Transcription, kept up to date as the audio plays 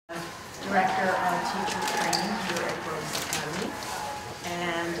Director of Teacher Training here at Groves Academy.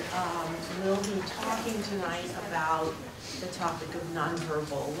 And we'll be talking tonight about the topic of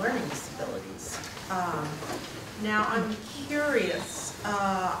nonverbal learning disabilities. Now, I'm curious,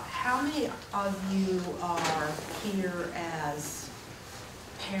 how many of you are here as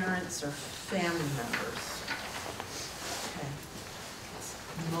parents or family members? Okay,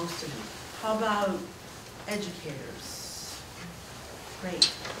 most of you. How about educators?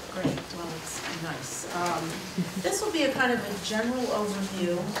 Great, great. Well, it's nice. This will be a kind of a general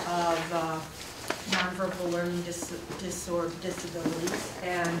overview of nonverbal learning disabilities,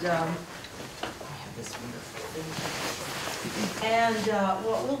 and I have this wonderful thing. And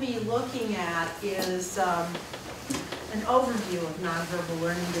what we'll be looking at is an overview of nonverbal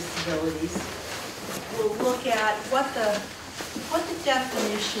learning disabilities. We'll look at what the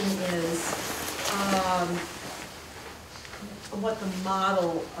definition is, what the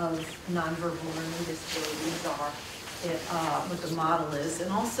model of nonverbal learning disabilities are, what the model is,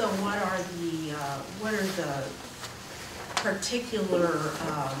 and also what are the particular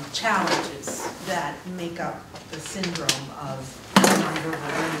challenges that make up the syndrome of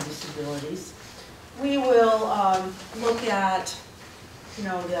nonverbal learning disabilities. We will look at,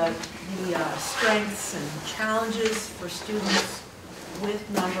 the strengths and challenges for students with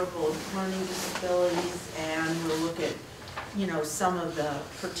nonverbal learning disabilities, and we'll look at, some of the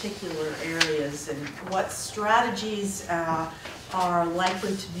particular areas and what strategies are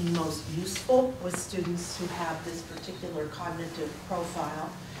likely to be most useful with students who have this particular cognitive profile,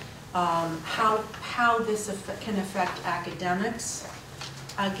 how this can affect academics.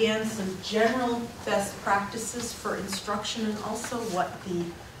 Again, some general best practices for instruction, and also what the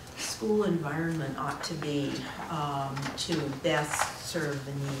school environment ought to be to best serve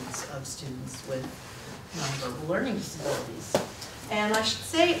the needs of students with nonverbal learning disabilities. And I should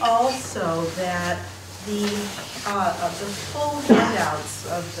say also that the full handouts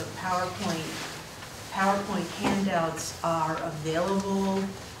of the PowerPoint handouts are available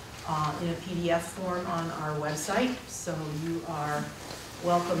in a PDF form on our website, so you are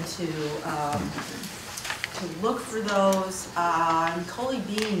welcome to look for those. Nicole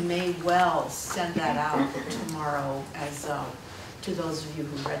Bean may well send that out tomorrow as to those of you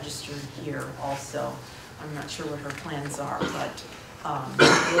who registered here also. I'm not sure what her plans are, but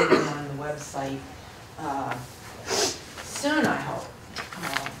we'll be on the website soon, I hope.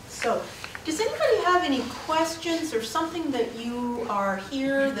 So, does anybody have any questions or something that you are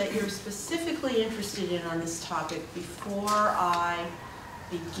here that you're specifically interested in on this topic before I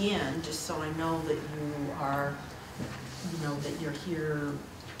begin, just so I know that you are, that you're here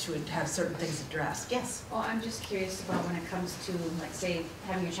to have certain things addressed? Yes? Well, I'm just curious about when it comes to, like, say,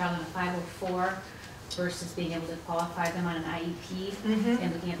 having a child in a 504 versus being able to qualify them on an IEP,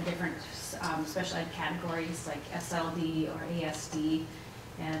 and looking at the different special ed categories like SLD or ASD.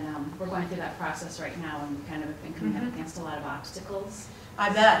 And we're going through that process right now, and we've kind of been coming up against a lot of obstacles. I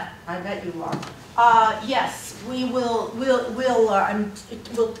bet you are. Yes, we will. I'm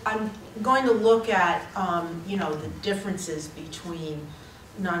going to look at the differences between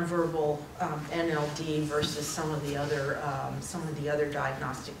nonverbal NLD versus some of the other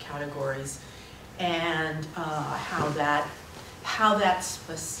diagnostic categories, and how the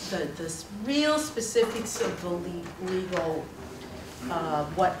real specifics of the legal.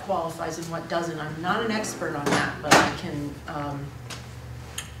 What qualifies and what doesn't. I'm not an expert on that, but I can.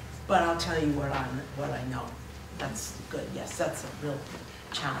 But I'll tell you what I know. That's good. Yes, that's a real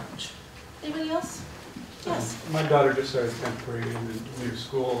challenge. Anybody else? Yes. My daughter just started 10th grade in the new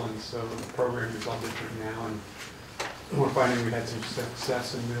school, and so the program is all different now. And we're finding we had some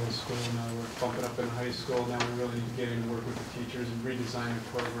success in middle school. Now we're bumping up in high school. Now we're really getting to work with the teachers and redesign the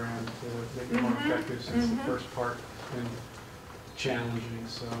program to make it more effective, since the first part has been challenging.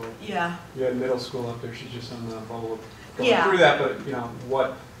 So yeah, you had middle school up there. She's just on the bubble of going through that.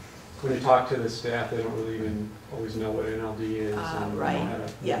 But when you talk to the staff, they don't really even always know what NLD is, and right. How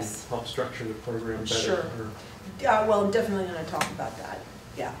to really help structure the program better. Sure. Well, I'm definitely going to talk about that.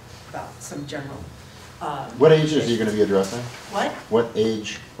 Yeah, about some general. What ages are you going to be addressing? What? What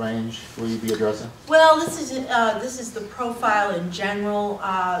age range will you be addressing? Well, this is the profile in general.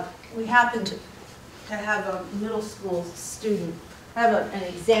 We happen to have a middle school student. I have an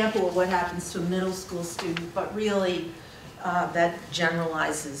example of what happens to a middle school student, but really that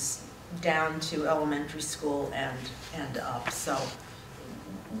generalizes down to elementary school and up. So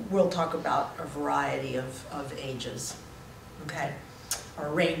we'll talk about a variety of ages, okay? Or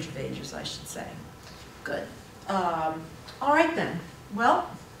a range of ages, I should say. Good. All right then. Well,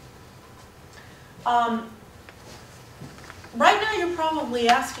 right now you're probably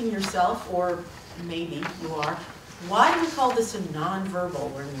asking yourself, or maybe you are, why do we call this a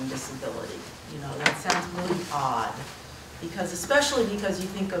nonverbal learning disability? You know, that sounds really odd, because especially because you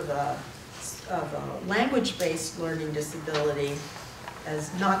think of a language-based learning disability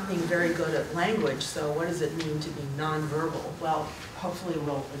as not being very good at language, so what does it mean to be nonverbal? Well, hopefully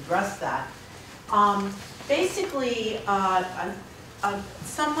we'll address that. Basically,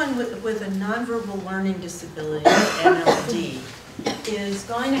 someone with a nonverbal learning disability, NLD, is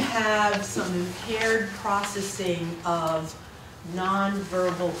going to have some impaired processing of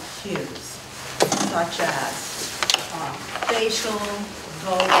nonverbal cues, such as facial,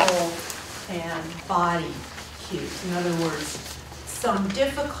 vocal, and body cues. In other words, some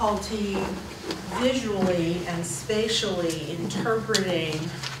difficulty visually and spatially interpreting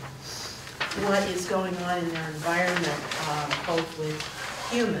what is going on in their environment, both with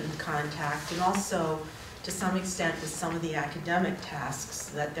human contact and also to some extent with some of the academic tasks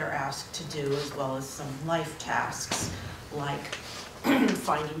that they're asked to do, as well as some life tasks like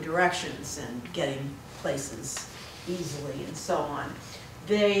finding directions and getting places easily and so on.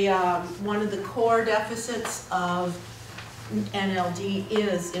 They, one of the core deficits of NLD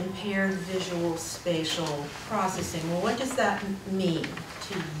is impaired visual spatial processing. Well, what does that mean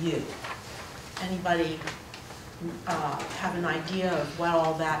to you? Anybody have an idea of what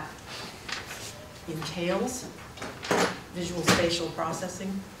all that entails? Visual spatial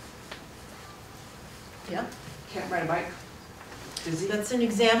processing? Yeah? Can't ride a bike. Dizzy. That's an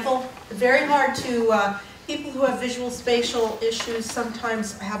example. Very hard to, people who have visual spatial issues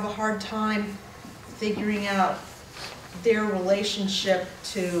sometimes have a hard time figuring out their relationship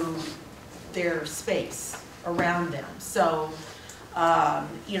to their space around them. So,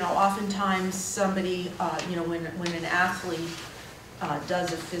 you know, oftentimes somebody, you know, when an athlete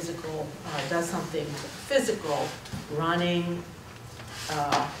does a physical, does something physical, running,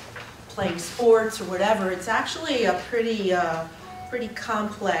 playing sports or whatever, it's actually a pretty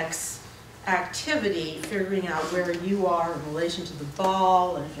complex activity, figuring out where you are in relation to the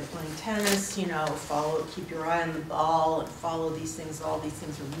ball, and if you're playing tennis, you know, keep your eye on the ball and follow these things, all these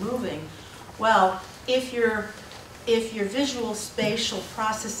things are moving. Well, if your visual spatial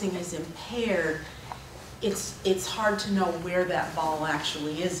processing is impaired, it's hard to know where that ball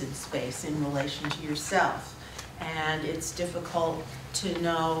actually is in space in relation to yourself. And it's difficult to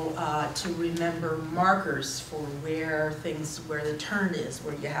know, to remember markers for where the turn is,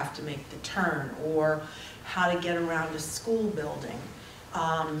 where you have to make the turn, or how to get around a school building.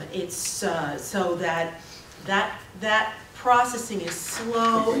 It's so that processing is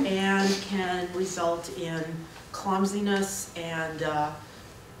slow and can result in clumsiness and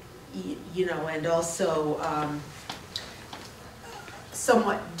you know, and also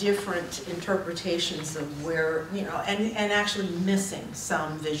somewhat different interpretations of where, you know, and actually missing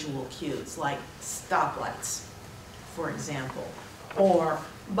some visual cues, like stoplights, for example, or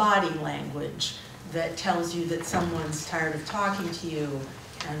body language that tells you that someone's tired of talking to you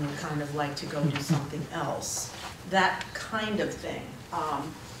and would kind of like to go do something else. That kind of thing.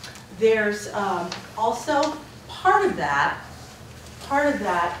 There's also part of that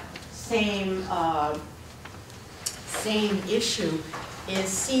same issue is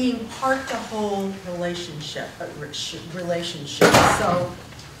seeing part to whole relationship. So,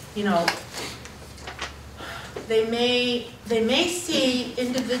 you know, they may see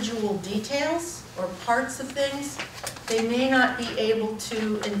individual details or parts of things. They may not be able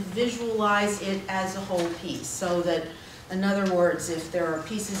to visualize it as a whole piece. So that, in other words, if there are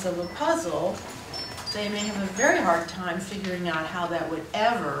pieces of a puzzle, they may have a very hard time figuring out how that would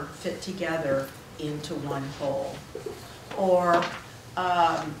ever fit together into one whole. Or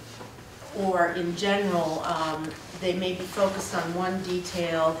in general, they may be focused on one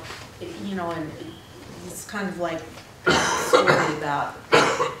detail, you know, and it's kind of like a story about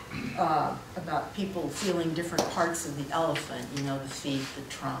people feeling different parts of the elephant, you know, the feet, the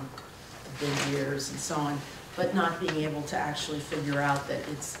trunk, the big ears, and so on, but not being able to actually figure out that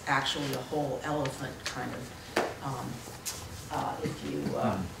it's actually a whole elephant, kind of,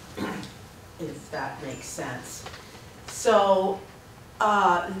 if that makes sense. So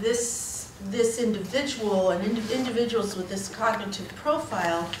this individual and individuals with this cognitive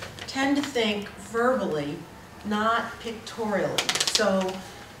profile tend to think verbally, not pictorially. So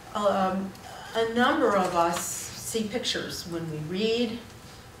a number of us see pictures when we read,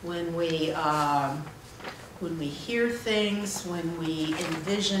 when we hear things, when we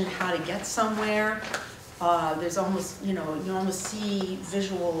envision how to get somewhere. There's almost, you know, you almost see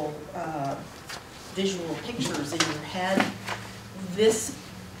visual pictures in your head. This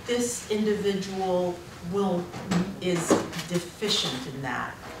individual is deficient in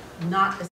that, not